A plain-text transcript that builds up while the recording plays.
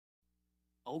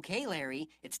Okay, Larry,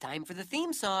 it's time for the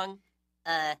theme song.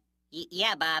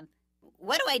 Yeah, Bob.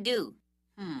 What do I do?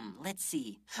 Let's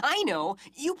see. I know.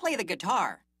 You play the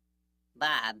guitar.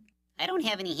 Bob, I don't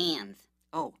have any hands.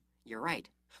 Oh, you're right.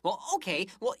 Well, okay.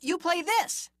 Well, you play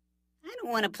this. I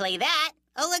don't want to play that.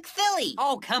 I'll look silly.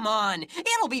 Oh, come on.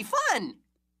 It'll be fun.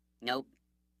 Nope.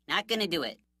 Not gonna do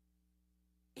it.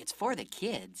 It's for the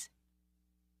kids.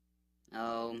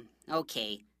 Oh,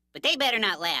 okay. But they better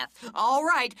not laugh. All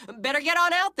right. Better get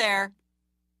on out there.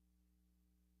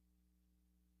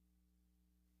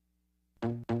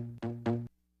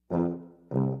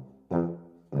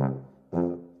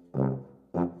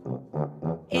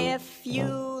 If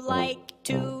you like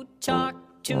to talk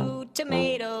to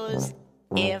tomatoes,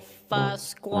 if a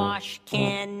squash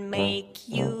can make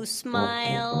you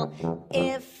smile,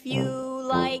 if you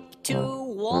like to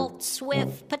waltz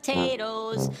with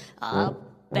potatoes, up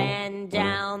and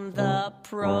down the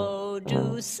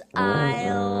produce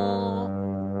aisle,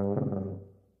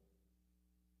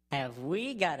 have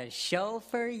we got a show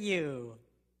for you.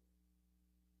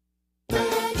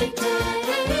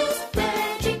 VeggieTales.